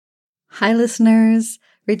Hi, listeners.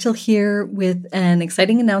 Rachel here with an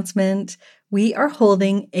exciting announcement. We are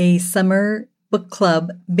holding a summer book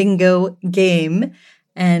club bingo game,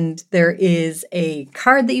 and there is a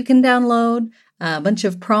card that you can download, a bunch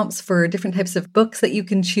of prompts for different types of books that you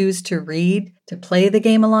can choose to read to play the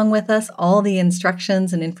game along with us. All the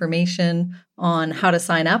instructions and information on how to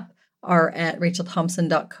sign up are at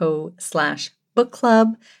rachelthompson.co/book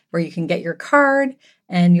club, where you can get your card.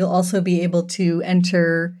 And you'll also be able to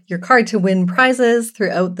enter your card to win prizes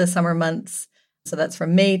throughout the summer months. So that's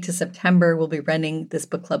from May to September. We'll be running this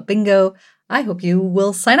book club bingo. I hope you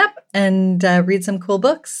will sign up and read some cool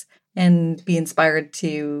books and be inspired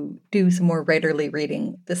to do some more writerly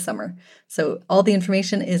reading this summer. So all the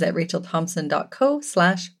information is at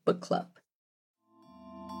rachelthompson.co/book club.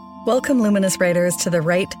 Welcome, Luminous Writers, to the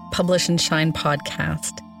Write, Publish, and Shine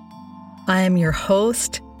podcast. I am your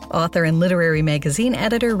host, author and literary magazine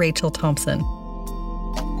editor, Rachel Thompson.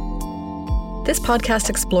 This podcast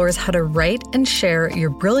explores how to write and share your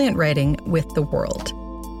brilliant writing with the world.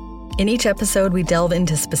 In each episode, we delve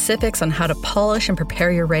into specifics on how to polish and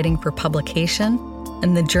prepare your writing for publication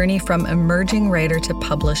and the journey from emerging writer to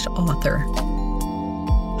published author.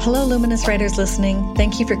 Hello, Luminous Writers listening.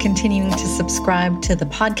 Thank you for continuing to subscribe to the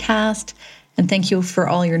podcast. And thank you for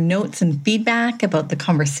all your notes and feedback about the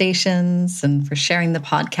conversations and for sharing the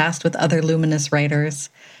podcast with other luminous writers.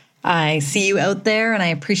 I see you out there and I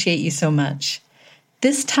appreciate you so much.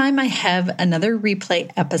 This time I have another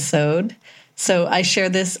replay episode. So I share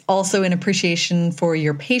this also in appreciation for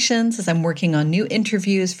your patience as I'm working on new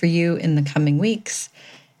interviews for you in the coming weeks.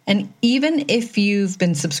 And even if you've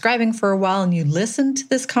been subscribing for a while and you listened to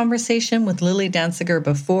this conversation with Lilly Dancyger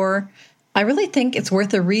before, I really think it's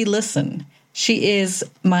worth a re-listen. She is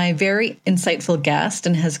my very insightful guest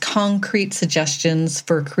and has concrete suggestions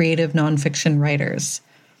for creative nonfiction writers.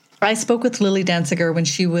 I spoke with Lilly Dancyger when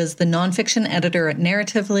she was the nonfiction editor at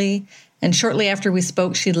Narratively, and shortly after we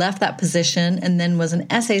spoke, she left that position and then was an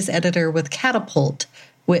essays editor with Catapult,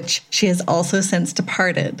 which she has also since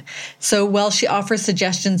departed. So while she offers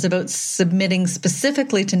suggestions about submitting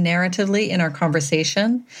specifically to Narratively in our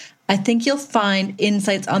conversation, I think you'll find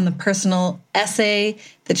insights on the personal essay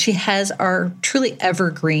that she has are truly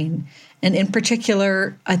evergreen. And in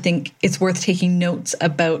particular, I think it's worth taking notes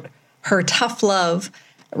about her tough love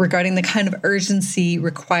regarding the kind of urgency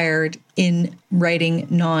required in writing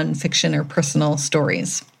nonfiction or personal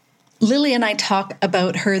stories. Lilly and I talk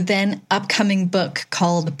about her then upcoming book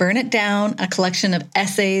called Burn It Down, a collection of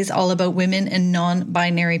essays all about women and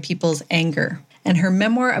non-binary people's anger, and her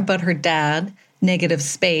memoir about her dad, Negative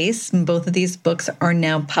Space. And both of these books are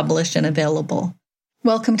now published and available.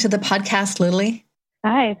 Welcome to the podcast, Lilly.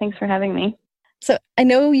 Hi, thanks for having me. So I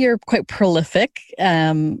know you're quite prolific,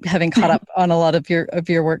 having caught up on a lot of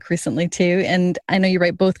your work recently too. And I know you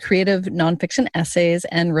write both creative nonfiction essays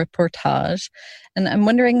and reportage. And I'm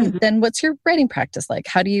wondering then, what's your writing practice like?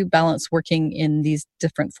 How do you balance working in these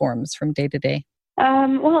different forms from day to day?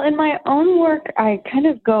 Well, in my own work, I kind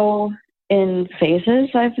of go in phases,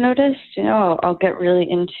 I've noticed. I'll get really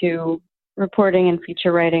into reporting and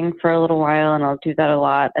feature writing for a little while, and I'll do that a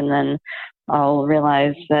lot. And then I'll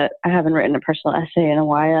realize that I haven't written a personal essay in a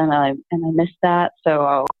while, and I miss that. So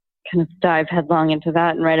I'll kind of dive headlong into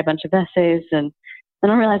that and write a bunch of essays. And then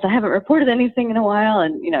I'll realize I haven't reported anything in a while,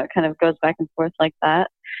 and, it kind of goes back and forth like that.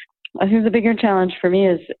 I think the bigger challenge for me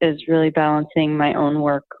is really balancing my own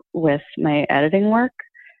work with my editing work,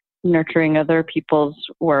 nurturing other people's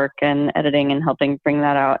work and editing and helping bring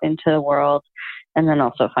that out into the world, and then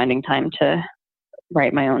also finding time to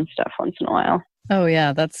write my own stuff once in a while. Oh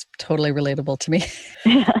yeah, that's totally relatable to me.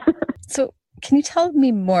 Yeah. So can you tell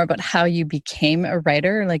me more about how you became a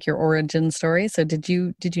writer, like your origin story? So did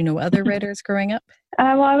you know other writers growing up?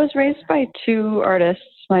 Well, I was raised by two artists.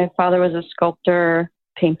 My father was a sculptor,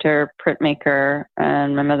 painter, printmaker,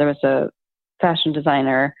 and my mother was a fashion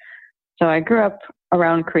designer. So I grew up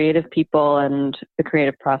around creative people and the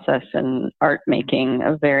creative process and art making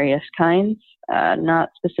of various kinds,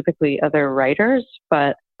 not specifically other writers,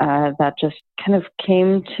 but that just kind of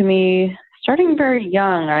came to me starting very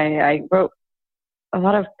young. I wrote a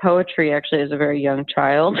lot of poetry actually as a very young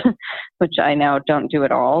child, which I now don't do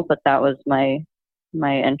at all, but that was my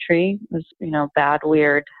entry was, bad,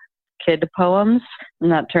 weird kid poems. And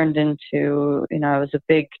that turned into, I was a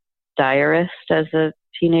big diarist as a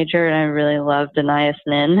teenager, and I really loved Anais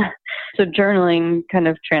Nin. So journaling kind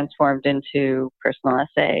of transformed into personal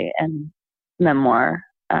essay and memoir.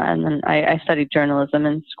 And then I studied journalism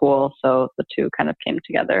in school, so the two kind of came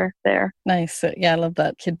together there. Nice. So, yeah, I love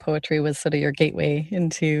that. Kid poetry was sort of your gateway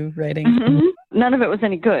into writing. Mm-hmm. None of it was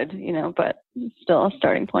any good, but still a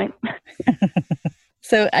starting point.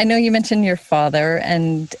 So I know you mentioned your father,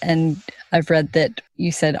 and I've read that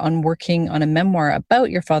you said on working on a memoir about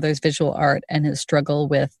your father's visual art and his struggle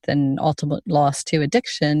with and ultimate loss to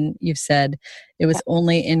addiction, you've said it was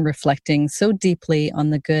only in reflecting so deeply on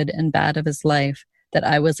the good and bad of his life that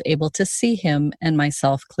I was able to see him and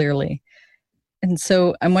myself clearly. And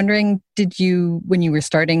so I'm wondering, did you, when you were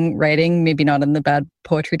starting writing, maybe not in the bad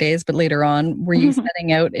poetry days, but later on, were you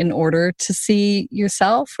setting out in order to see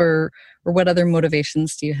yourself, or what other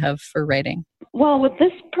motivations do you have for writing? Well, with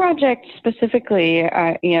this project specifically,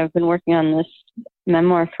 I've been working on this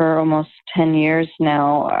memoir for almost 10 years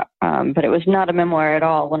now, but it was not a memoir at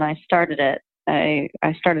all when I started it. I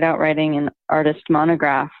started out writing an artist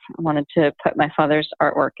monograph. I wanted to put my father's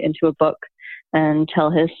artwork into a book and tell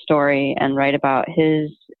his story and write about his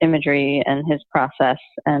imagery and his process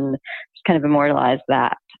and just kind of immortalize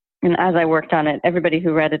that. And as I worked on it, everybody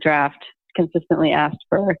who read a draft consistently asked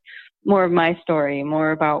for more of my story,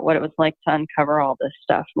 more about what it was like to uncover all this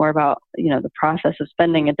stuff, more about, the process of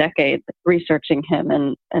spending a decade researching him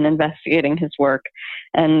and investigating his work.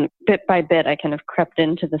 And bit by bit, I kind of crept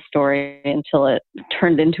into the story until it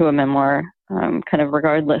turned into a memoir, kind of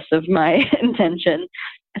regardless of my intention.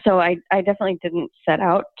 So I definitely didn't set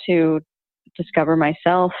out to discover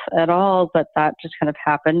myself at all, but that just kind of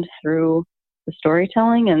happened through the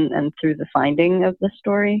storytelling and through the finding of the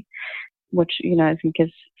story, which, I think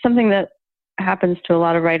is something that happens to a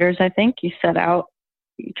lot of writers. I think you set out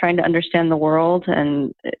trying to understand the world,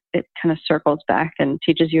 and it kind of circles back and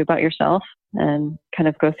teaches you about yourself, and kind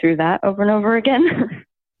of go through that over and over again.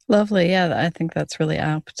 Lovely. Yeah, I think that's really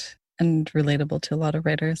apt and relatable to a lot of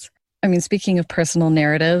writers. I mean, speaking of personal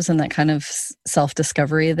narratives and that kind of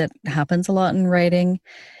self-discovery that happens a lot in writing,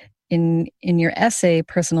 in your essay,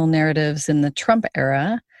 Personal Narratives in the Trump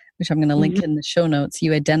Era, which I'm going to link in the show notes,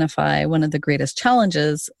 you identify one of the greatest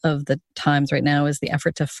challenges of the times right now is the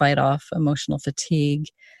effort to fight off emotional fatigue,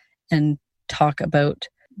 and talk about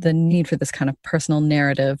the need for this kind of personal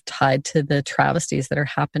narrative tied to the travesties that are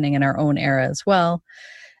happening in our own era as well.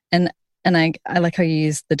 And I like how you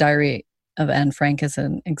use the diary of Anne Frank as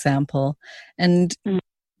an example. And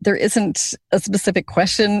there isn't a specific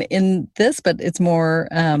question in this, but it's more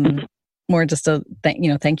just a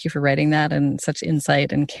thank you for writing that and such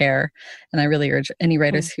insight and care. And I really urge any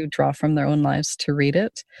writers who draw from their own lives to read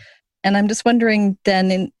it. And I'm just wondering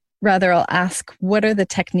then, I'll ask, what are the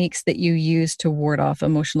techniques that you use to ward off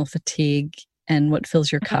emotional fatigue, and what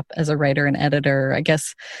fills your cup as a writer and editor? I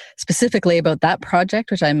guess specifically about that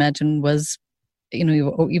project, which I imagine was,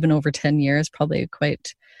 even over 10 years, probably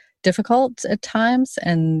quite difficult at times,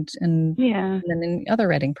 and then in other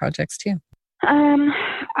writing projects too.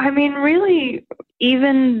 Really,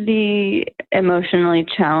 even the emotionally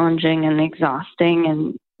challenging and exhausting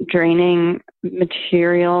and draining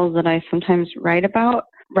material that I sometimes write about,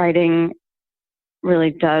 writing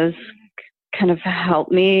really does kind of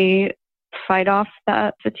help me fight off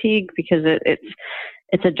that fatigue, because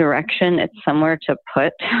it's a direction, it's somewhere to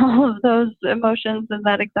put all of those emotions and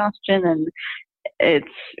that exhaustion, and it's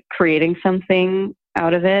creating something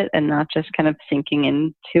out of it and not just kind of sinking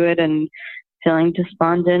into it and feeling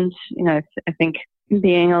despondent. I think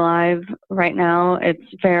being alive right now, it's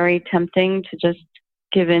very tempting to just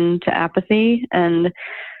give in to apathy and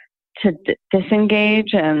to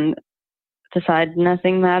disengage and decide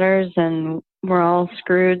nothing matters and we're all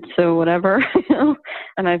screwed, so whatever.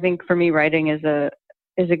 And I think for me, writing is a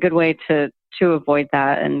good way to avoid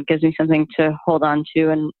that, and gives me something to hold on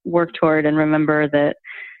to and work toward, and remember that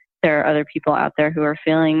there are other people out there who are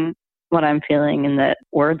feeling what I'm feeling, and that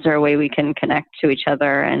words are a way we can connect to each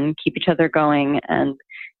other and keep each other going and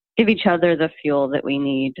give each other the fuel that we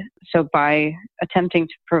need. So by attempting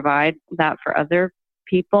to provide that for other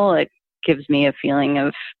people, it gives me a feeling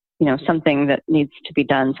of, something that needs to be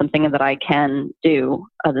done, something that I can do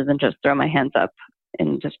other than just throw my hands up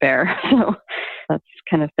in despair. So that's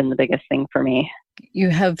kind of been the biggest thing for me. You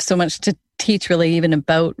have so much to teach, really, even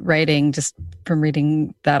about writing, just from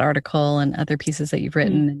reading that article and other pieces that you've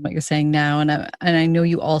written and what you're saying now. And I know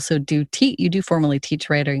you also do formally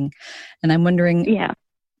teach writing. And I'm wondering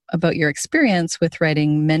about your experience with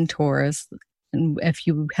writing mentors, and if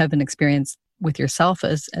you have an experience with yourself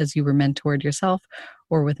as you were mentored yourself,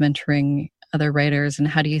 or with mentoring other writers, and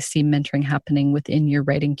how do you see mentoring happening within your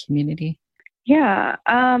writing community? Yeah.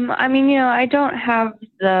 I don't have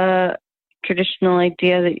the traditional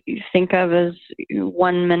idea that you think of as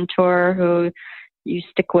one mentor who you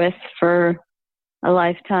stick with for a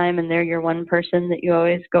lifetime and they're your one person that you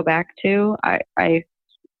always go back to. I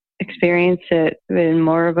experience it in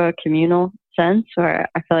more of a communal sense, where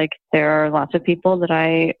I feel like there are lots of people that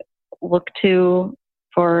I look to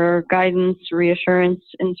for guidance, reassurance,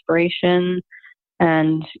 inspiration.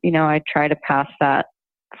 And, I try to pass that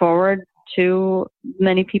forward to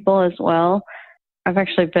many people as well. I've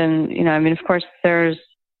actually been, of course, there's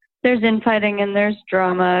infighting and there's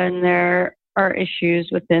drama and there are issues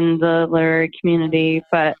within the literary community,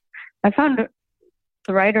 but I found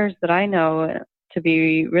the writers that I know to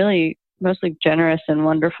be really mostly generous and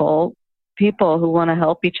wonderful people who want to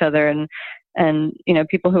help each other, and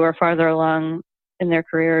people who are farther along in their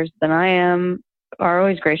careers than I am are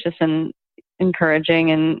always gracious and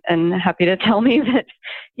encouraging and happy to tell me that,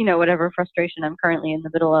 whatever frustration I'm currently in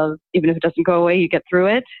the middle of, even if it doesn't go away, you get through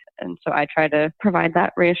it. And so I try to provide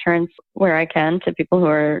that reassurance where I can to people who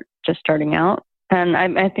are just starting out. And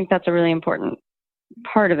I think that's a really important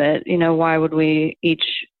part of it. Why would we each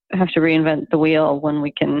have to reinvent the wheel when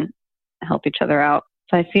we can help each other out?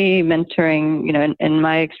 So I see mentoring, in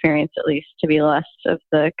my experience at least, to be less of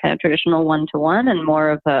the kind of traditional one-to-one and more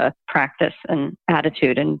of a practice and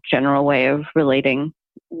attitude and general way of relating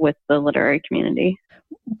with the literary community.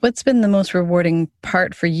 What's been the most rewarding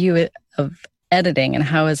part for you of editing, and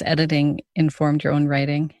how has editing informed your own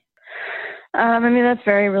writing? That's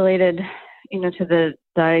very related, to the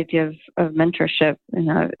idea of mentorship.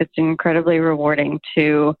 It's incredibly rewarding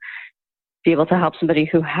to be able to help somebody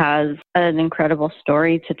who has an incredible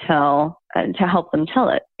story to tell and to help them tell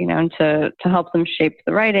it, and to help them shape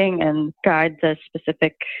the writing and guide the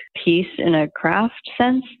specific piece in a craft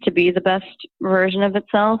sense to be the best version of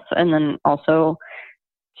itself. And then also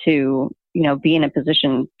to, be in a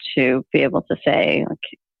position to be able to say, like,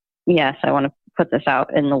 yes, I want to put this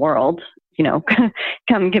out in the world,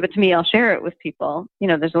 come give it to me. I'll share it with people.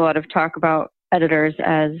 There's a lot of talk about editors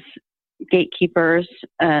as gatekeepers,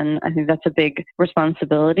 and I think that's a big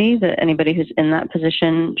responsibility that anybody who's in that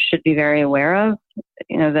position should be very aware of.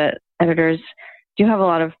 That editors do have a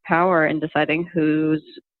lot of power in deciding whose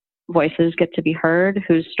voices get to be heard,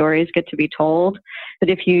 whose stories get to be told. But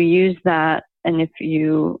if you use that, and if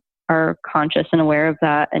you are conscious and aware of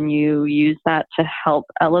that, and you use that to help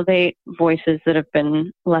elevate voices that have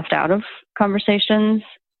been left out of conversations,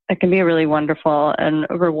 it can be a really wonderful and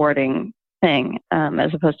rewarding thing,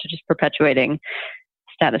 as opposed to just perpetuating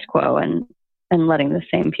status quo and letting the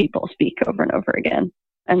same people speak over and over again.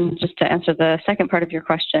 And just to answer the second part of your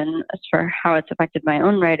question, as for how it's affected my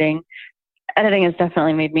own writing, editing has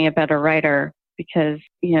definitely made me a better writer, because,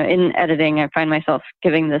 in editing, I find myself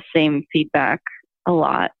giving the same feedback a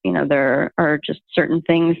lot. There are just certain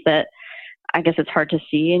things that I guess it's hard to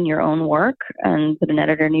see in your own work, and that an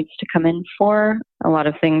editor needs to come in for. A lot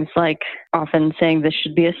of things like often saying this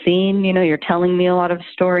should be a scene, you're telling me a lot of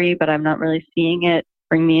story, but I'm not really seeing it.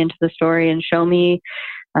 Bring me into the story and show me.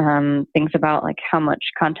 Things about like how much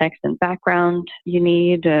context and background you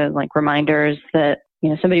need, like reminders that,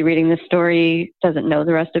 somebody reading this story doesn't know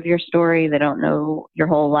the rest of your story. They don't know your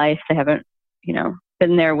whole life. They haven't,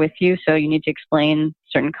 been there with you. So you need to explain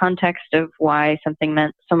certain context of why something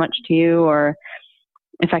meant so much to you or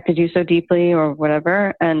affected you so deeply or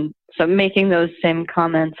whatever. And so making those same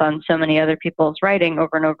comments on so many other people's writing over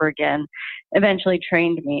and over again eventually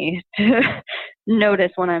trained me to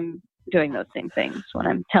notice when I'm doing those same things, when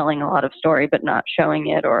I'm telling a lot of story but not showing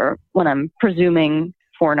it, or when I'm presuming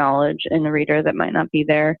foreknowledge in a reader that might not be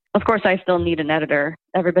there. Of course, I still need an editor.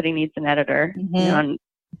 Everybody needs an editor. Mm-hmm. And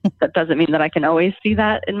that doesn't mean that I can always see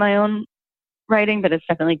that in my own writing, but it's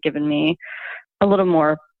definitely given me a little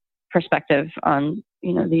more perspective on,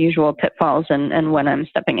 the usual pitfalls and when I'm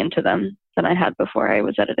stepping into them than I had before I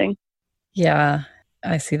was editing. Yeah,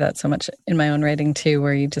 I see that so much in my own writing too,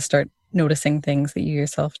 where you just start noticing things that you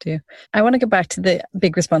yourself do. I want to go back to the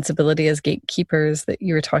big responsibility as gatekeepers that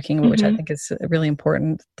you were talking about, which I think is a really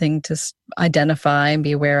important thing to identify and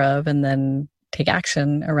be aware of, and then take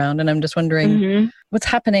action around. And I'm just wondering what's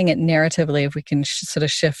happening narratively, if we can sort of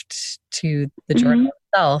shift to the journal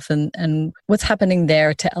itself, and what's happening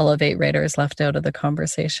there to elevate writers left out of the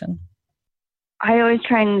conversation. I always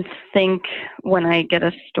try and think when I get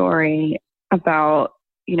a story about,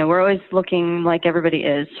 we're always looking, like everybody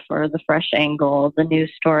is, for the fresh angle, the new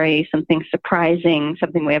story, something surprising,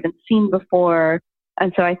 something we haven't seen before.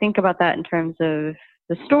 And so I think about that in terms of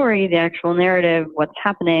the story, the actual narrative, what's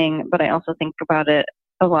happening, but I also think about it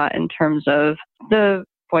a lot in terms of the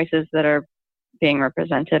voices that are being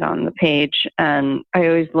represented on the page. And I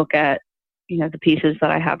always look at, the pieces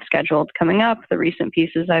that I have scheduled coming up, the recent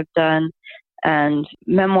pieces I've done, and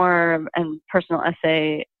memoir and personal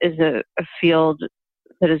essay is a field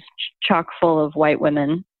that is chock full of white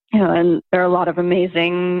women, and there are a lot of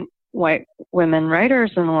amazing white women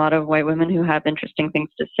writers and a lot of white women who have interesting things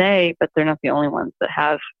to say, but they're not the only ones that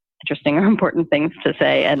have interesting or important things to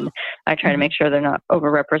say. And I try to make sure they're not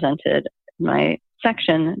overrepresented in my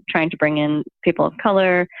section, trying to bring in people of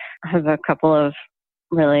color. I have a couple of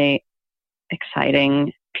really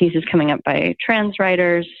exciting pieces coming up by trans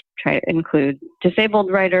writers, try to include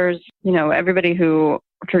disabled writers, everybody who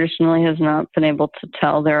traditionally has not been able to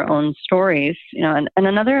tell their own stories, and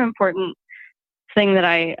another important thing that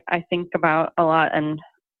I think about a lot and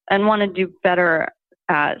want to do better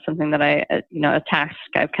at, something that a task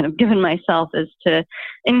I've kind of given myself, is to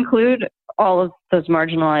include all of those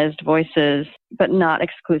marginalized voices, but not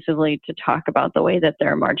exclusively to talk about the way that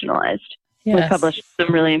they're marginalized. Yes. We published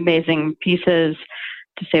some really amazing pieces,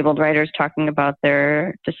 disabled writers talking about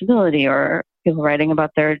their disability, or people writing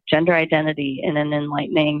about their gender identity in an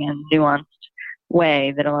enlightening and nuanced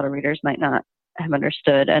way that a lot of readers might not have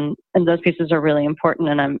understood. And those pieces are really important,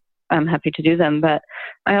 and I'm happy to do them. But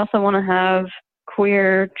I also want to have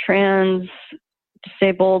queer, trans,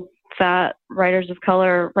 disabled, fat writers of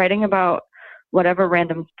color writing about whatever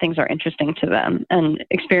random things are interesting to them and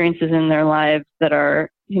experiences in their lives that are,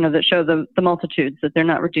 that show the multitudes, that they're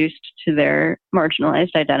not reduced to their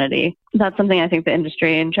marginalized identity. That's something I think the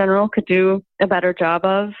industry in general could do a better job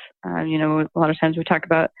of. A lot of times we talk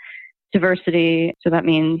about diversity. So that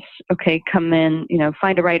means, okay, come in,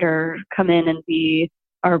 find a writer, come in and be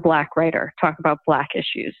our Black writer, talk about Black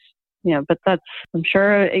issues. But that's, I'm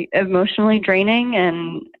sure, emotionally draining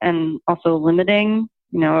and also limiting.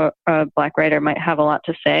 A Black writer might have a lot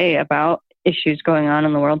to say about issues going on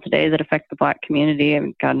in the world today that affect the Black community.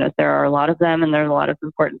 And God knows there are a lot of them, and there's a lot of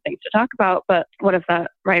important things to talk about. But what if that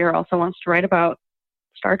writer also wants to write about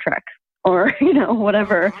Star Trek or,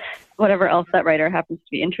 whatever else that writer happens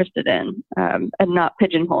to be interested in, and not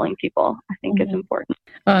pigeonholing people, I think is important.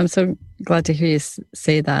 Oh, I'm so glad to hear you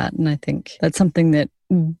say that. And I think that's something that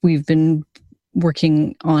we've been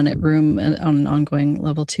working on at Room on an ongoing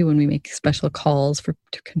level too, when we make special calls for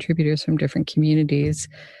contributors from different communities.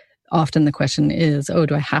 Often the question is,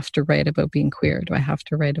 do I have to write about being queer? Do I have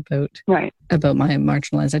to write about my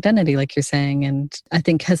marginalized identity, like you're saying? And I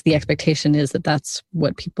think the expectation is that that's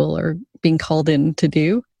what people are being called in to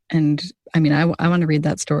do. And I mean, I want to read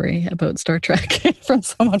that story about Star Trek from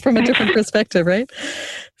someone from a different perspective, right?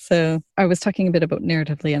 So I was talking a bit about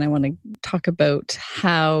Narratively, and I want to talk about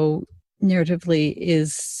how Narratively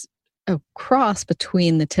is a cross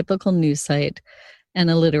between the typical news site and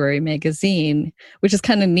a literary magazine, which is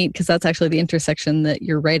kind of neat because that's actually the intersection that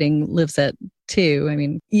your writing lives at too. I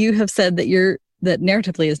mean, you have said that that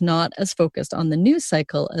Narratively is not as focused on the news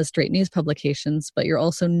cycle as straight news publications, but you're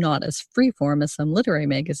also not as freeform as some literary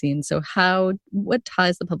magazines. So what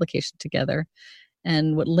ties the publication together,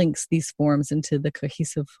 and what links these forms into the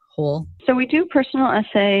cohesive whole? So we do personal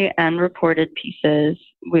essay and reported pieces.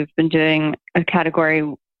 We've been doing a category,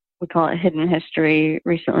 we call it hidden history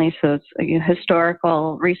recently. So it's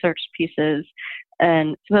historical research pieces.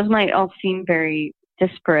 And so those might all seem very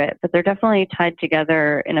disparate, but they're definitely tied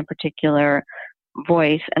together in a particular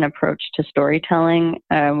voice and approach to storytelling.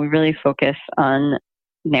 We really focus on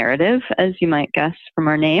narrative, as you might guess from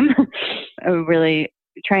our name. We really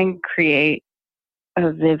try and create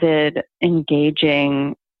a vivid,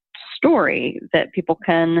 engaging story that people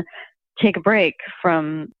can take a break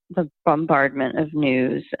from the bombardment of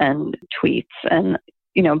news and tweets and,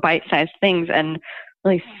 bite-sized things, and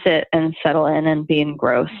really sit and settle in and be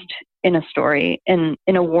engrossed in a story in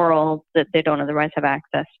a world that they don't otherwise have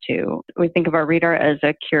access to. We think of our reader as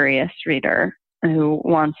a curious reader who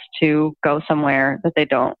wants to go somewhere that they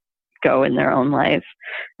don't go in their own life,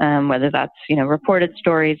 whether that's, reported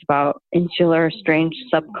stories about insular, strange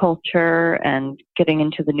subculture and getting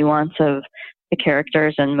into the nuance of the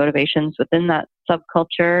characters and motivations within that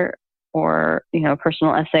subculture, or, a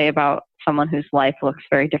personal essay about someone whose life looks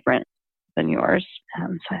very different than yours.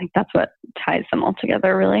 So I think that's what ties them all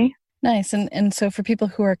together, really. Nice. And so for people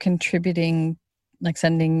who are contributing, like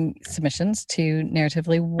sending submissions to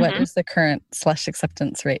Narratively, what is the current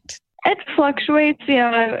 /acceptance rate? It fluctuates.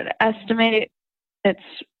 I would estimate it's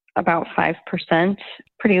about 5%,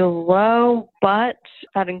 pretty low, but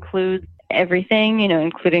that includes everything,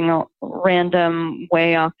 including random,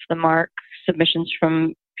 way off the mark submissions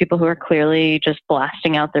from people who are clearly just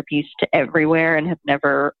blasting out their piece to everywhere and have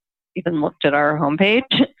never even looked at our homepage.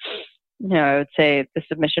 I would say the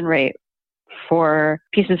submission rate for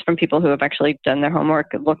pieces from people who have actually done their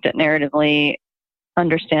homework, looked at Narratively,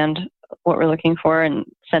 understand what we're looking for, and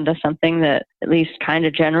send us something that at least kind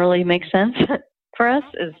of generally makes sense for us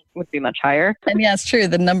would be much higher. And yeah, it's true.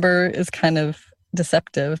 The number is kind of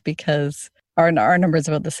deceptive because our number is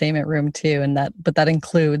about the same at Room 2, and that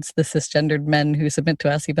includes the cisgendered men who submit to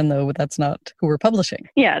us, even though that's not who we're publishing.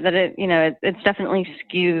 Yeah, that it's definitely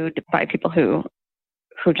skewed by people who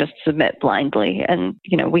just submit blindly. And,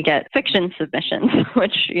 we get fiction submissions,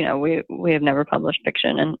 which, we have never published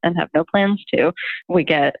fiction and have no plans to. We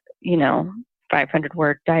get,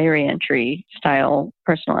 500-word diary entry style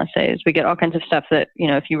personal essays. We get all kinds of stuff that,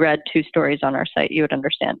 if you read 2 stories on our site, you would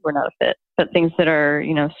understand we're not a fit. But things that are,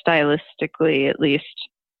 stylistically at least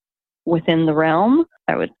within the realm,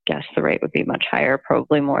 I would guess the rate would be much higher,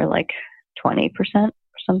 probably more like 20% or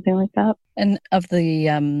something like that. And of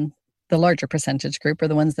the larger percentage group, or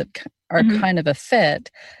the ones that are kind of a fit,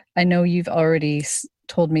 I know you've already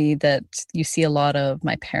told me that you see a lot of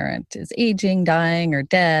my parent is aging, dying, or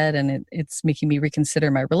dead, and it's making me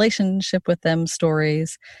reconsider my relationship with them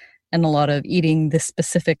stories. And a lot of eating this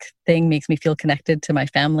specific thing makes me feel connected to my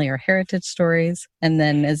family or heritage stories. And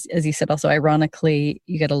then, as you said, also ironically,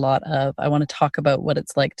 you get a lot of, I want to talk about what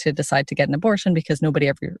it's like to decide to get an abortion because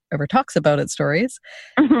nobody ever talks about it stories.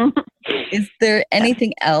 Is there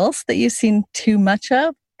anything else that you've seen too much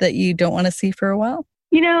of that you don't want to see for a while?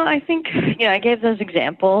 I think, I gave those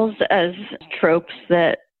examples as tropes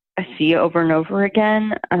that I see over and over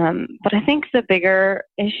again. But I think the bigger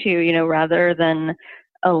issue, rather than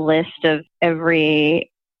a list of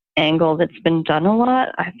every angle that's been done a lot,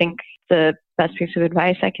 I think the best piece of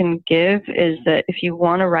advice I can give is that if you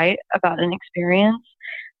want to write about an experience,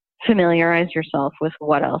 familiarize yourself with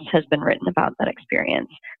what else has been written about that experience.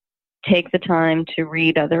 Take the time to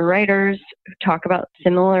read other writers who talk about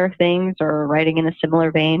similar things, or writing in a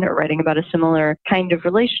similar vein, or writing about a similar kind of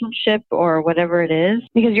relationship, or whatever it is,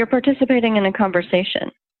 because you're participating in a conversation,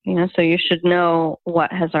 so you should know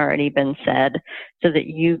what has already been said so that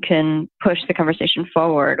you can push the conversation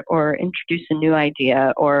forward, or introduce a new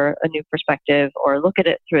idea or a new perspective, or look at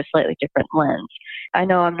it through a slightly different lens. I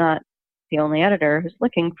know I'm not the only editor who's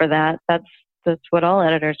looking for that. That's what all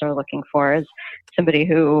editors are looking for, is somebody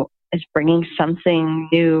who is bringing something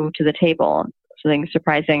new to the table, something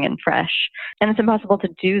surprising and fresh. And it's impossible to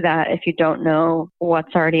do that if you don't know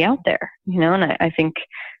what's already out there, and I think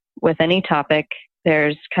with any topic,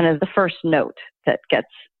 there's kind of the first note that gets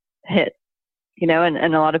hit,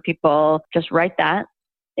 and a lot of people just write that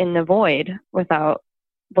in the void without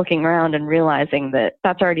looking around and realizing that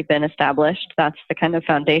that's already been established. That's the kind of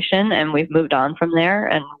foundation, and we've moved on from there.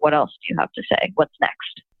 And what else do you have to say? What's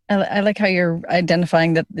next? I like how you're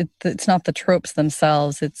identifying that it's not the tropes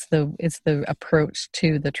themselves, it's the approach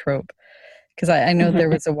to the trope. Because I know there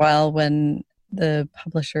was a while when the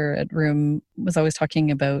publisher at Room was always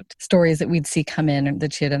talking about stories that we'd see come in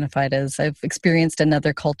that she identified as, I've experienced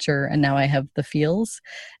another culture and now I have the feels.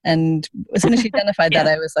 And as soon as she identified that,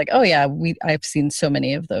 I was like, oh yeah, I've seen so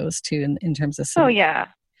many of those too in terms of some. Oh yeah.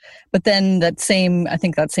 But then that same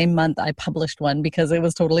month, I published one because it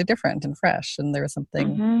was totally different and fresh, and there was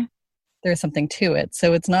something to it.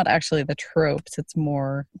 So it's not actually the tropes; it's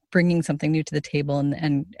more bringing something new to the table.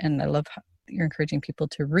 And I love how you're encouraging people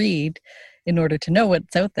to read in order to know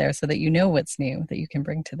what's out there, so that you know what's new that you can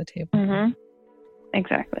bring to the table. Mm-hmm.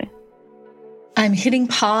 Exactly. I'm hitting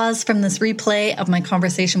pause from this replay of my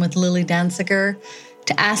conversation with Lilly Dancyger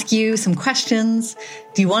to ask you some questions.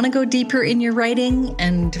 Do you want to go deeper in your writing?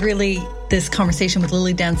 And really, this conversation with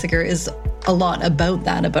Lilly Dancyger is a lot about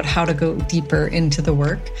that, about how to go deeper into the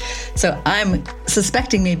work. So I'm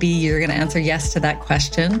suspecting maybe you're going to answer yes to that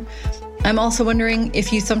question. I'm also wondering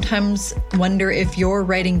if you sometimes wonder if your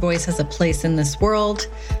writing voice has a place in this world.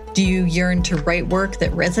 Do you yearn to write work that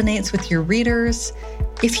resonates with your readers?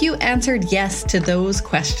 If you answered yes to those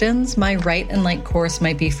questions, my Write and Light course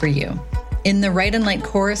might be for you. In the Write and Light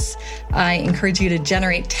course, I encourage you to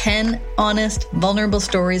generate 10 honest, vulnerable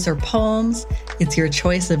stories or poems. It's your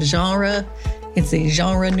choice of genre. It's a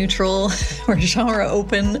genre-neutral or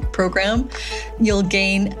genre-open program. You'll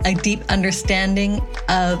gain a deep understanding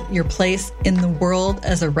of your place in the world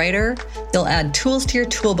as a writer. You'll add tools to your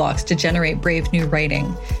toolbox to generate brave new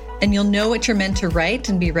writing. And you'll know what you're meant to write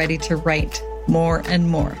and be ready to write more and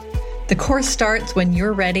more. The course starts when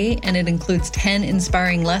you're ready, and it includes 10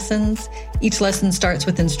 inspiring lessons. Each lesson starts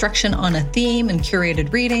with instruction on a theme and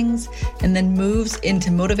curated readings, and then moves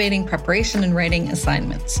into motivating preparation and writing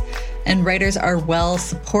assignments. And writers are well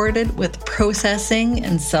supported with processing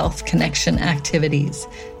and self-connection activities.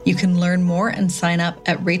 You can learn more and sign up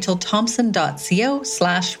at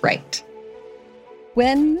rachelthompson.co/write.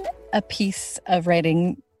 When a piece of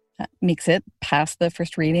writing makes it past the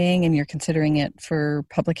first reading and you're considering it for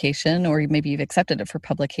publication, or maybe you've accepted it for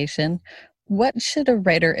publication, what should a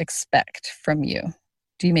writer expect from you?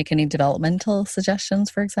 Do you make any developmental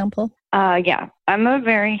suggestions, for example? Yeah, I'm a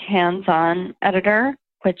very hands-on editor,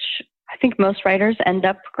 which I think most writers end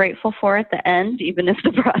up grateful for at the end, even if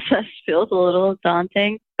the process feels a little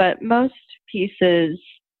daunting. But most pieces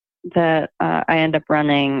that I end up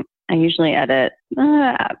running, I usually edit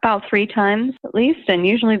about 3 times at least. And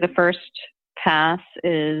usually the first pass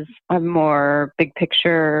is a more big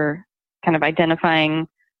picture, kind of identifying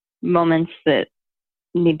moments that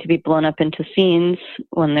need to be blown up into scenes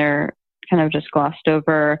when they're kind of just glossed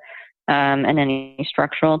over, and any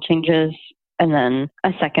structural changes. And then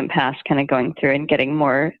a second pass kind of going through and getting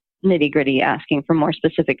more nitty gritty, asking for more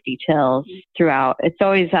specific details throughout. It's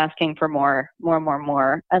always asking for more.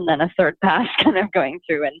 And then a third pass kind of going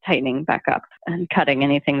through and tightening back up and cutting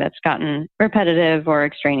anything that's gotten repetitive or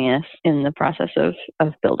extraneous in the process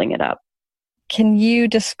of building it up. Can you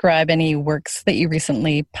describe any works that you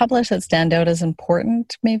recently published that stand out as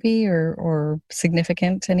important, maybe, or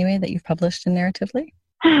significant anyway, that you've published in narratively?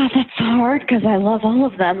 That's hard because I love all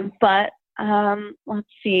of them. But let's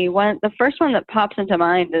see. The first one that pops into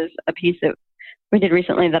mind is a piece that we did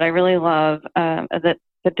recently that I really love, that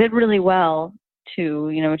did really well too,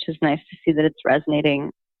 which is nice to see that it's resonating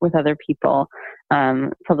with other people.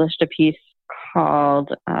 Published a piece called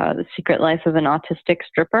The Secret Life of an Autistic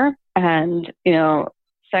Stripper. And,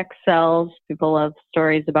 sex sells. People love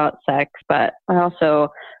stories about sex, but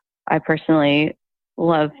I personally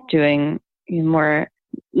love doing more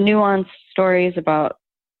nuanced stories about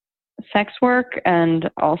sex work, and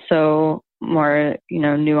also more,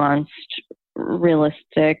 nuanced,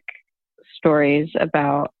 realistic stories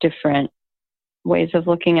about different ways of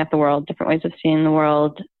looking at the world, different ways of seeing the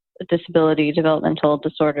world, disability, developmental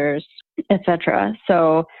disorders, etc.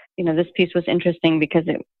 So, this piece was interesting because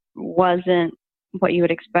it wasn't what you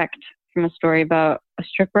would expect from a story about a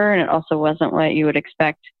stripper, and it also wasn't what you would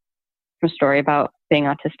expect from a story about being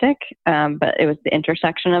autistic. But it was the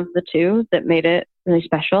intersection of the two that made it really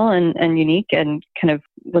special and unique, and kind of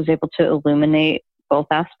was able to illuminate both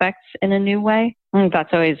aspects in a new way. I think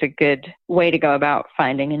that's always a good way to go about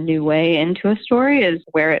finding a new way into a story, is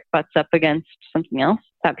where it butts up against something else.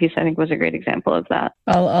 That piece, I think, was a great example of that.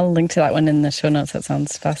 I'll link to that one in the show notes. That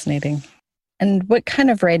sounds fascinating. And what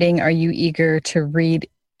kind of writing are you eager to read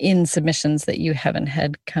in submissions that you haven't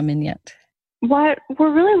had come in yet? What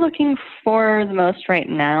we're really looking for the most right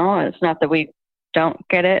now, it's not that we don't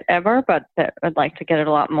get it ever, but that I'd like to get it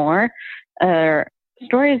a lot more, are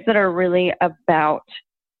stories that are really about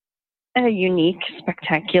a unique,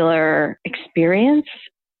 spectacular experience,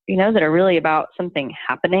 that are really about something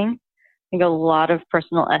happening. I think a lot of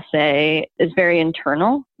personal essay is very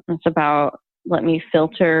internal. It's about, let me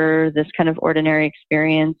filter this kind of ordinary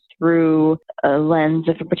experience through a lens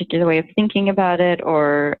of a particular way of thinking about it,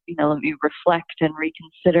 or, let me reflect and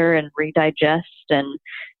reconsider and redigest. And,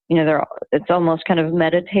 it's almost kind of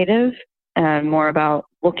meditative and more about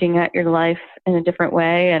looking at your life in a different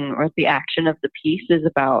way. And or the action of the piece is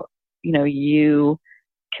about, you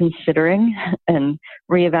considering and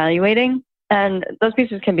reevaluating. And those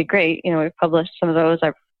pieces can be great. We've published some of those.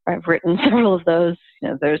 I've written several of those.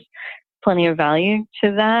 There's plenty of value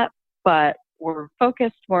to that, but we're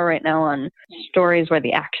focused more right now on stories where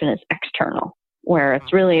the action is external, where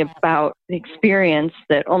it's really about the experience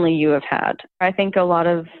that only you have had. I think a lot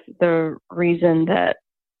of the reason that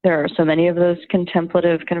there are so many of those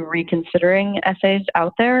contemplative kind of reconsidering essays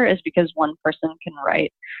out there is because one person can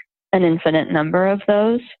write an infinite number of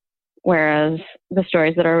those, whereas the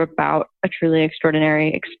stories that are about a truly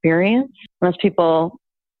extraordinary experience, most people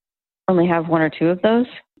only have 1 or 2 of those.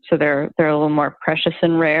 So they're a little more precious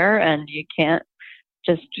and rare, and you can't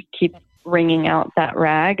just keep wringing out that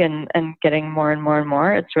rag and getting more and more and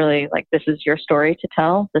more. It's really like, this is your story to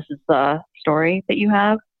tell. This is the story that you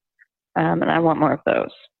have. And I want more of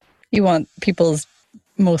those. You want people's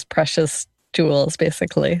most precious jewels,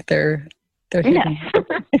 basically. They're hidden.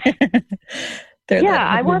 Yes.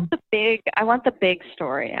 I want the big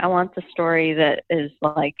story. I want the story that is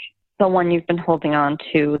like the one you've been holding on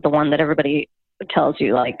to, the one that everybody tells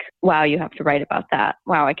you, like, wow, you have to write about that.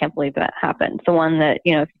 Wow, I can't believe that happened. The one that,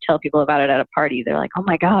 if you tell people about it at a party, they're like, oh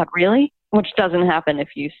my God, really? Which doesn't happen if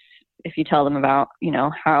you tell them about,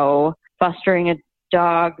 how fostering a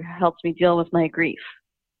dog helps me deal with my grief,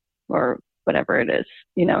 or whatever it is.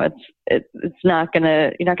 It's not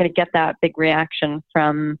gonna, you're not gonna get that big reaction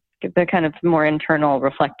from the kind of more internal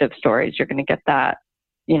reflective stories. You're gonna get that,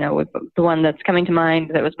 with the one that's coming to mind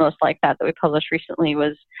that was most like that we published recently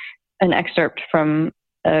was an excerpt from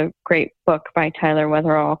a great book by Tyler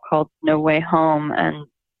Weatherall called No Way Home. And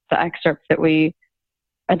the excerpt that we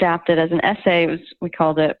adapted as an essay we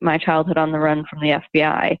called it My Childhood on the Run from the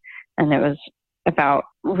FBI. And it was about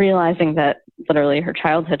realizing that literally her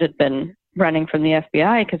childhood had been running from the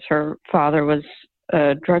FBI because her father was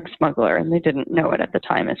a drug smuggler and they didn't know it at the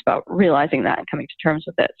time. It's about realizing that and coming to terms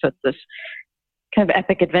with it. So it's this kind of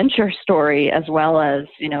epic adventure story as well as,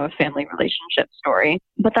 a family relationship story.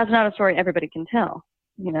 But that's not a story everybody can tell,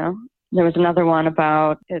 There was another one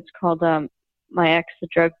about, it's called My Ex, the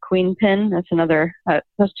Drug Queen Pin. That's another,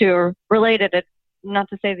 those two are related. It's not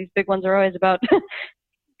to say these big ones are always about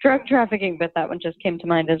drug trafficking, but that one just came to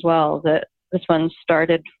mind as well. That this one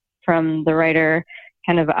started from the writer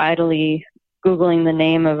kind of idly Googling the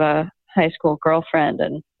name of a high school girlfriend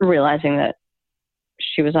and realizing that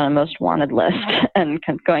she was on a most wanted list and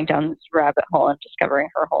kind of going down this rabbit hole and discovering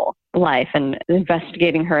her whole life and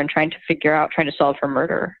investigating her and trying to solve her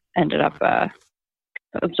murder, ended up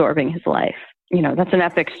absorbing his life. That's an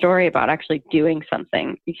epic story about actually doing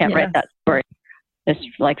something. You can't write that story. It's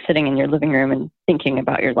like sitting in your living room and thinking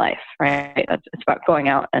about your life, right? It's about going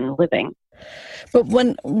out and living. But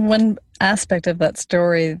one aspect of that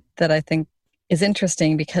story that I think is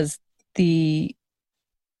interesting, because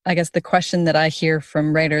I guess the question that I hear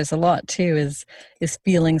from writers a lot too is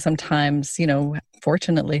feeling sometimes,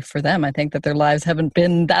 fortunately for them, I think that their lives haven't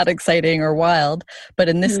been that exciting or wild. But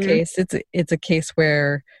in this case, it's a case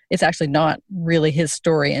where it's actually not really his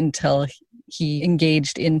story until he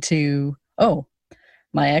engaged into,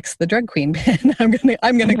 my ex, the drug queen. I'm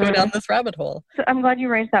gonna go down this rabbit hole. So I'm glad you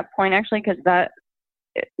raised that point, actually, because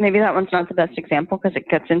maybe that one's not the best example because it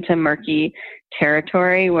gets into murky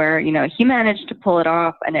territory where, he managed to pull it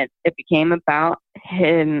off and it became about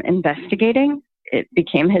him investigating. It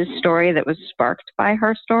became his story that was sparked by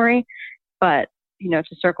her story. But, to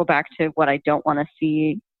circle back to what I don't want to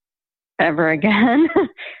see ever again,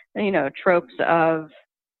 tropes of,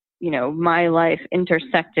 my life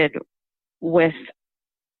intersected with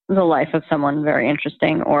the life of someone very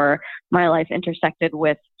interesting, or my life intersected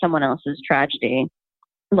with someone else's tragedy.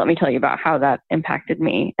 Let me tell you about how that impacted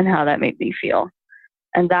me and how that made me feel.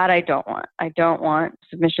 And that I don't want. I don't want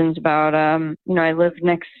submissions about, I lived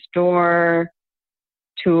next door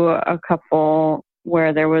to a couple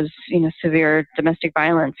where there was, severe domestic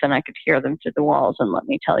violence and I could hear them through the walls, and let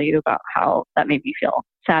me tell you about how that made me feel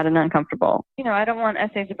sad and uncomfortable. I don't want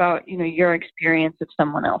essays about, your experience of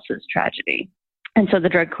someone else's tragedy. And so the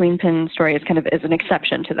drug queen pin story is an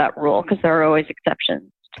exception to that rule, because there are always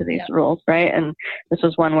exceptions to these rules, right? And this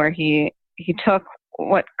was one where he took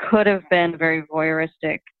what could have been very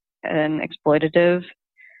voyeuristic and exploitative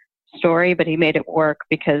story, but he made it work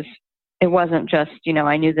because it wasn't just,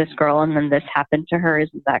 I knew this girl and then this happened to her.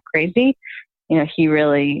 Isn't that crazy? He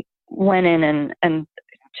really went in and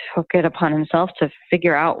took it upon himself to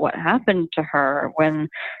figure out what happened to her when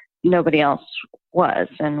nobody else was,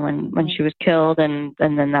 and when she was killed, and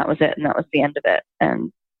then that was it, and that was the end of it.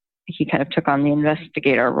 And he kind of took on the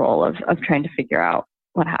investigator role of trying to figure out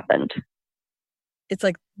what happened. It's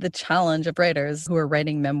like the challenge of writers who are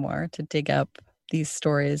writing memoir to dig up these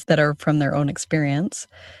stories that are from their own experience.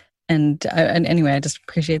 And anyway, I just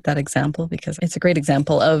appreciate that example because it's a great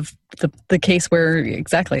example of the case where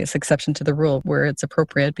exactly it's exception to the rule, where it's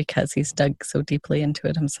appropriate because he's dug so deeply into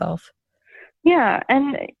it himself. Yeah.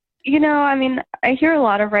 And, I hear a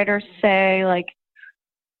lot of writers say, like,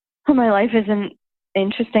 oh, my life isn't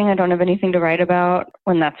interesting. I don't have anything to write about,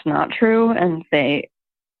 when that's not true. And they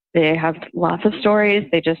have lots of stories.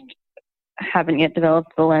 They just haven't yet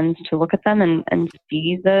developed the lens to look at them and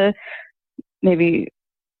see the maybe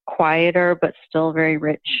quieter but still very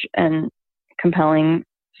rich and compelling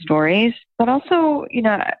stories. But also,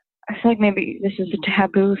 I feel like maybe this is a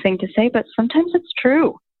taboo thing to say, but sometimes it's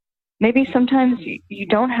true. Maybe sometimes you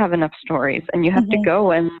don't have enough stories and you have to go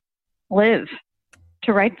and live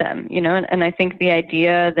to write them, and I think the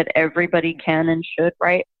idea that everybody can and should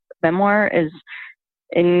write memoir is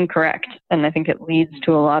incorrect. And I think it leads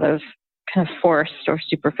to a lot of kind of forced or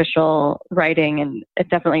superficial writing. And it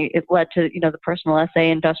led to, the personal essay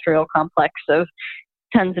industrial complex of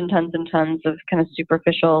tons and tons and tons of kind of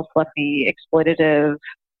superficial, fluffy, exploitative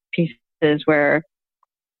pieces where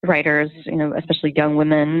writers, especially young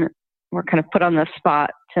women, were kind of put on the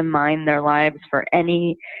spot to mine their lives for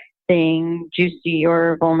anything juicy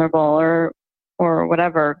or vulnerable or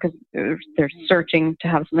whatever, because they're searching to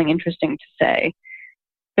have something interesting to say.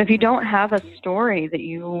 But if you don't have a story that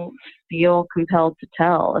you feel compelled to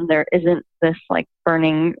tell, and there isn't this like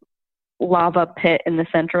burning lava pit in the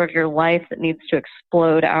center of your life that needs to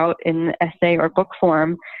explode out in essay or book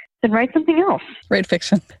form, then write something else. Write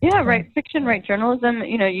fiction. Yeah, write fiction, write journalism.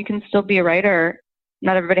 You can still be a writer.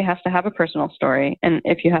 Not everybody has to have a personal story. And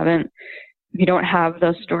if you haven't you don't have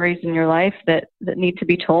those stories in your life that need to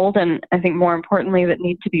be told, and I think more importantly that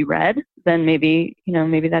need to be read, then maybe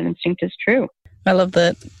that instinct is true. I love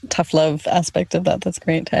the tough love aspect of that. That's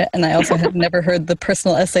great. And I also had never heard the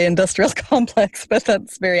personal essay industrial complex, but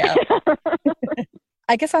that's very apt.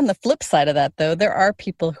 I guess on the flip side of that, though, there are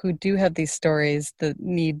people who do have these stories that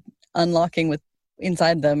need unlocking with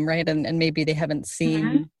inside them, right? And maybe they haven't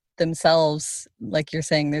seen themselves, like you're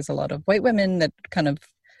saying, there's a lot of white women that kind of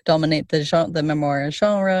dominate the memoir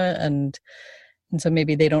genre, and so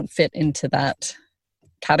maybe they don't fit into that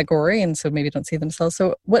category, and so maybe don't see themselves.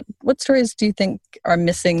 So what stories do you think are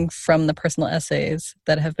missing from the personal essays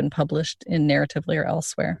that have been published in Narratively or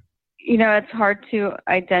elsewhere? It's hard to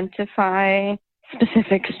identify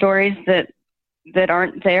specific stories that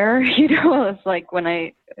aren't there. It's like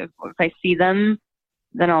if I see them,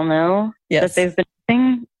 then I'll know that they've been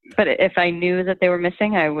missing. But if I knew that they were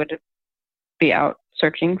missing, I would be out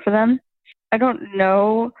searching for them. I don't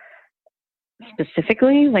know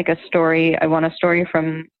specifically like a story. I want a story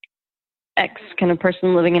from X kind of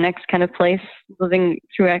person living in X kind of place, living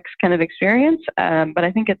through X kind of experience. But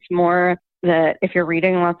I think it's more that if you're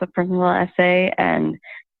reading lots of personal essay and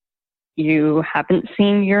you haven't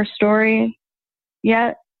seen your story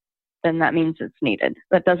yet, then that means it's needed.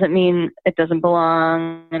 That doesn't mean it doesn't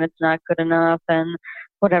belong and it's not good enough and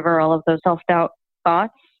whatever, all of those self-doubt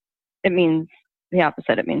thoughts. It means the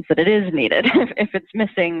opposite. It means that it is needed. If it's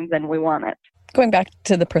missing, then we want it. Going back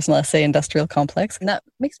to the personal essay industrial complex, and that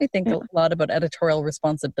makes me think a lot about editorial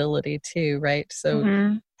responsibility too, right?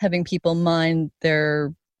 So having people mind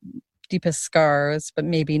their deepest scars, but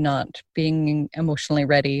maybe not being emotionally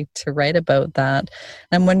ready to write about that.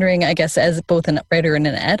 I'm wondering, I guess, as both a writer and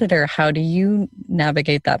an editor, how do you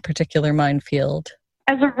navigate that particular minefield?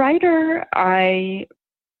 As a writer, I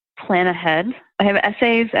plan ahead. I have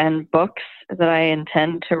essays and books that I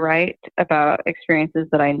intend to write about experiences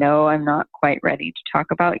that I know I'm not quite ready to talk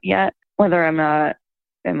about yet, whether I'm not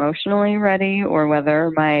emotionally ready or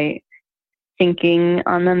whether my thinking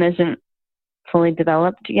on them isn't fully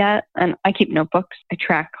developed yet. And I keep notebooks. I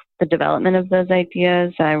track the development of those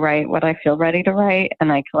ideas. I write what I feel ready to write,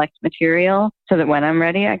 and I collect material so that when I'm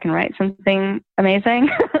ready, I can write something amazing.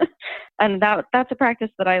 And that's a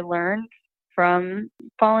practice that I learned from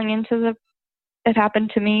falling into it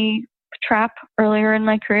happened to me trap earlier in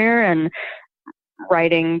my career and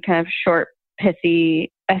writing kind of short,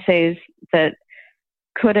 pithy essays that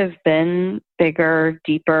could have been bigger,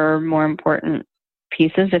 deeper, more important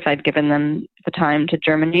pieces if I'd given them the time to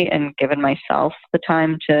germinate and given myself the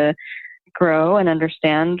time to grow and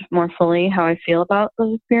understand more fully how I feel about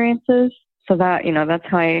those experiences. So that, that's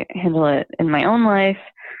how I handle it in my own life.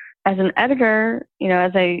 As an editor,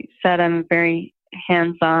 as I said, I'm very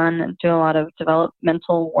hands-on and do a lot of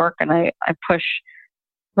developmental work, and I push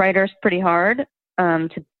writers pretty hard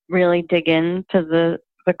to really dig into the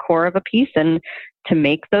core of a piece and to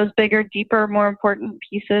make those bigger, deeper, more important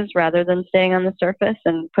pieces rather than staying on the surface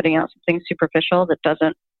and putting out something superficial that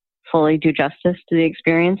doesn't fully do justice to the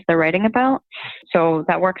experience they're writing about. So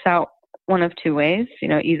that works out one of two ways.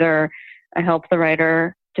 Either I help the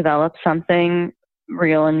writer develop something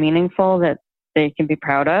real and meaningful that they can be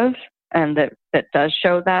proud of and that does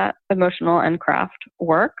show that emotional and craft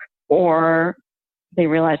work, or they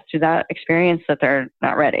realize through that experience that they're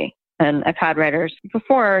not ready. And I've had writers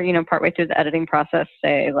before, partway through the editing process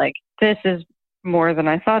say, like, this is more than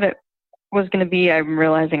I thought it was going to be. I'm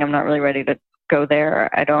realizing I'm not really ready to go there.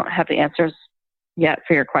 I don't have the answers yet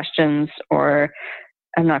for your questions, or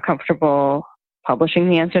I'm not comfortable publishing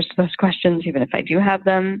the answers to those questions, even if I do have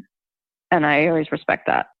them. And I always respect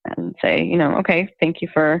that and say, okay, thank you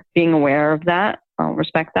for being aware of that. I'll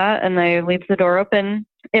respect that. And I leave the door open.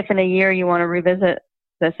 If in a year you want to revisit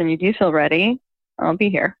this and you do feel ready, I'll be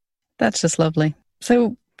here. That's just lovely.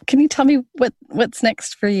 So can you tell me what's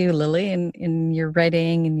next for you, Lilly, in your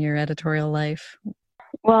writing, in your editorial life?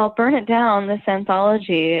 Well, Burn It Down, this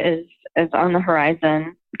anthology is on the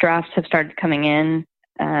horizon. Drafts have started coming in,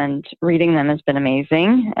 and reading them has been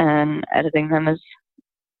amazing, and editing them is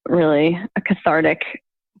really a cathartic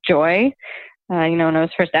joy. When I was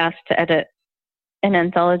first asked to edit an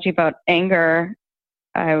anthology about anger,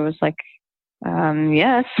 I was like,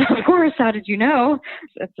 yes, of course. How did you know?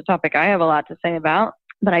 It's a topic I have a lot to say about,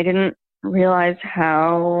 but I didn't realize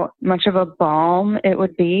how much of a balm it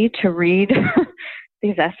would be to read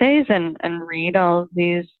these essays and read all of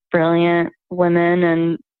these brilliant women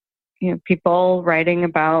and people writing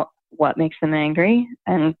about what makes them angry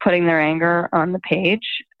and putting their anger on the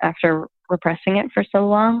page after repressing it for so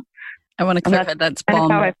long. I want to clarify that's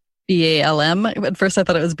balm, B-A-L-M. At first I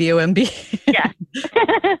thought it was B-O-M-B. Yes.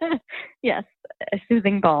 Yes, a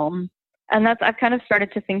soothing balm. And I've kind of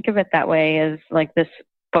started to think of it that way, as like this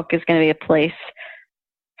book is going to be a place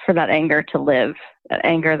for that anger to live, that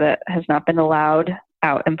anger that has not been allowed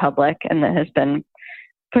out in public and that has been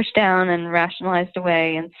pushed down and rationalized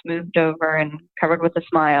away and smoothed over and covered with a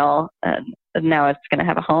smile. And now it's going to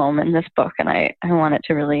have a home in this book. And I want it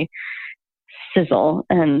to really sizzle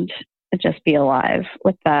and just be alive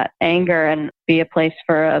with that anger and be a place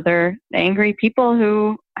for other angry people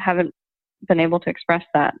who haven't been able to express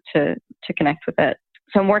that, to connect with it.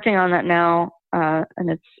 So I'm working on that now, and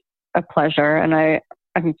it's a pleasure. And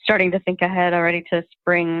I'm starting to think ahead already to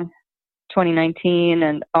spring 2019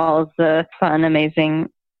 and all of the fun, amazing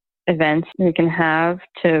events we can have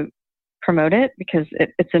to promote it, because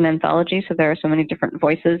it's an anthology, so there are so many different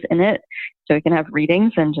voices in it. So we can have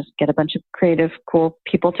readings and just get a bunch of creative, cool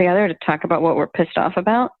people together to talk about what we're pissed off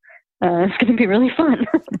about. It's going to be really fun.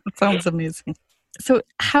 That sounds amazing. So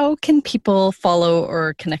how can people follow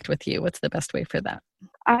or connect with you? What's the best way for that?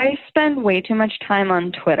 I spend way too much time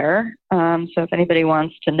on Twitter. So if anybody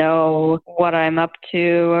wants to know what I'm up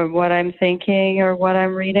to or what I'm thinking or what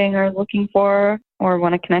I'm reading or looking for or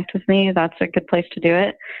want to connect with me, that's a good place to do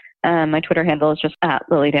it. My Twitter handle is just at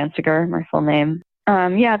Lilly Dancyger, my full name.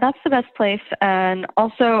 Yeah, that's the best place. And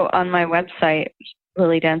also on my website,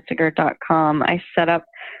 lillydancyger.com, I set up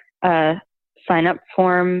a sign-up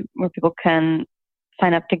form where people can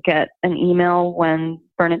sign up to get an email when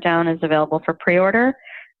Burn It Down is available for pre-order.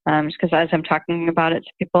 Just because as I'm talking about it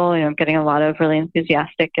to people, I'm getting a lot of really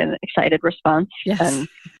enthusiastic and excited response. Yes. And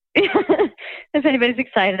if anybody's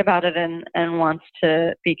excited about it and wants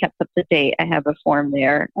to be kept up to date, I have a form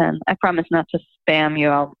there. And I promise not to spam you.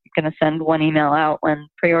 I'm going to send one email out when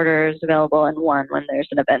pre-order is available and one when there's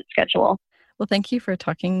an event schedule. Well, thank you for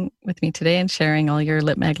talking with me today and sharing all your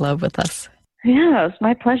Lit Mag love with us. Yeah, it was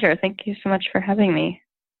my pleasure. Thank you so much for having me.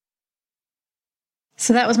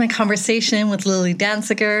 So that was my conversation with Lilly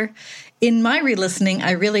Dancyger. In my re-listening,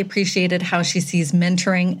 I really appreciated how she sees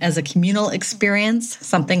mentoring as a communal experience,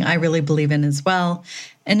 something I really believe in as well.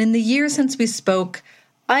 And in the years since we spoke,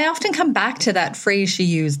 I often come back to that phrase she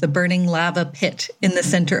used, the burning lava pit in the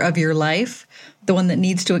center of your life, the one that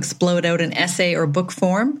needs to explode out in essay or book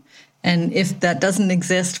form. And if that doesn't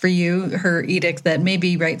exist for you, her edict that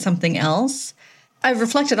maybe write something else. I've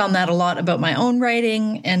reflected on that a lot about my own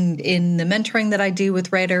writing and in the mentoring that I do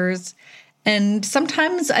with writers. And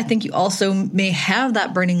sometimes I think you also may have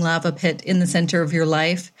that burning lava pit in the center of your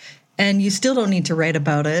life, and you still don't need to write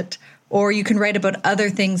about it, or you can write about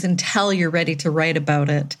other things until you're ready to write about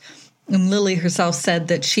it. And Lilly herself said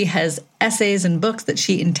that she has essays and books that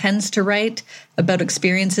she intends to write about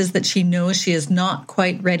experiences that she knows she is not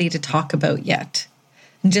quite ready to talk about yet.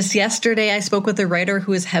 And just yesterday, I spoke with a writer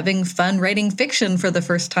who is having fun writing fiction for the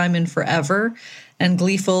first time in forever and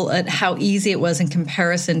gleeful at how easy it was in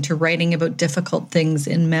comparison to writing about difficult things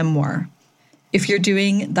in memoir. If you're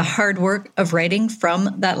doing the hard work of writing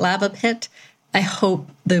from that lava pit, I hope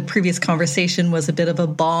the previous conversation was a bit of a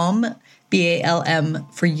balm, BALM,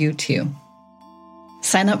 for you too.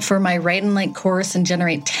 Sign up for my Write and Light course and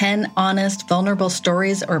generate 10 honest, vulnerable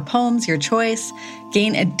stories or poems, your choice.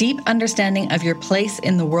 Gain a deep understanding of your place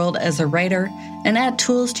in the world as a writer and add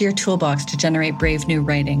tools to your toolbox to generate brave new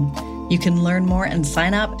writing. You can learn more and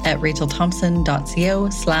sign up at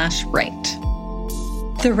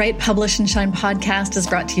rachelthompson.co/write. The Write, Publish, and Shine podcast is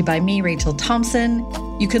brought to you by me, Rachel Thompson.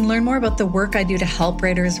 You can learn more about the work I do to help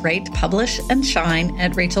writers write, publish, and shine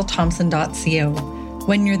at rachelthompson.co.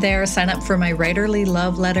 When you're there, sign up for my writerly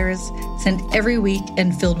love letters, sent every week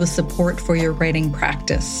and filled with support for your writing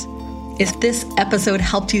practice. If this episode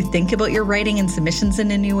helped you think about your writing and submissions in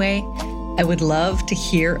a new way, I would love to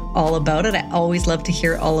hear all about it. I always love to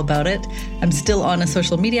hear all about it. I'm still on a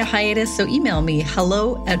social media hiatus, so email me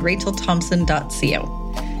hello@rachelthompson.co.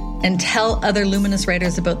 And tell other luminous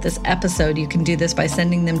writers about this episode. You can do this by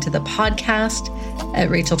sending them to the podcast at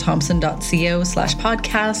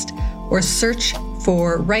rachelthompson.co/podcast or search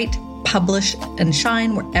for Write, Publish, and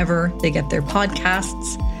Shine wherever they get their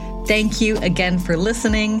podcasts. Thank you again for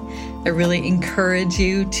listening. I really encourage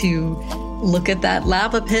you to look at that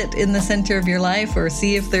lava pit in the center of your life or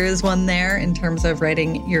see if there is one there in terms of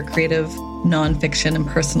writing your creative nonfiction and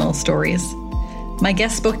personal stories. My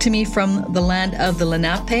guest spoke to me from the land of the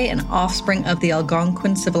Lenape, an offspring of the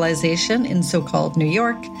Algonquin civilization in so-called New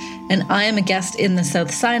York, and I am a guest in the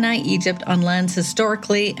South Sinai, Egypt, on lands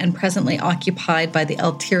historically and presently occupied by the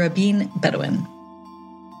El Tirabin Bedouin.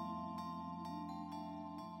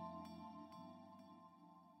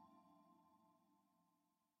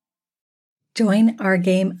 Join our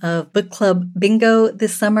game of book club bingo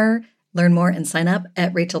this summer. Learn more and sign up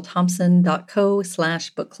at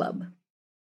rachelthompson.co/bookclub.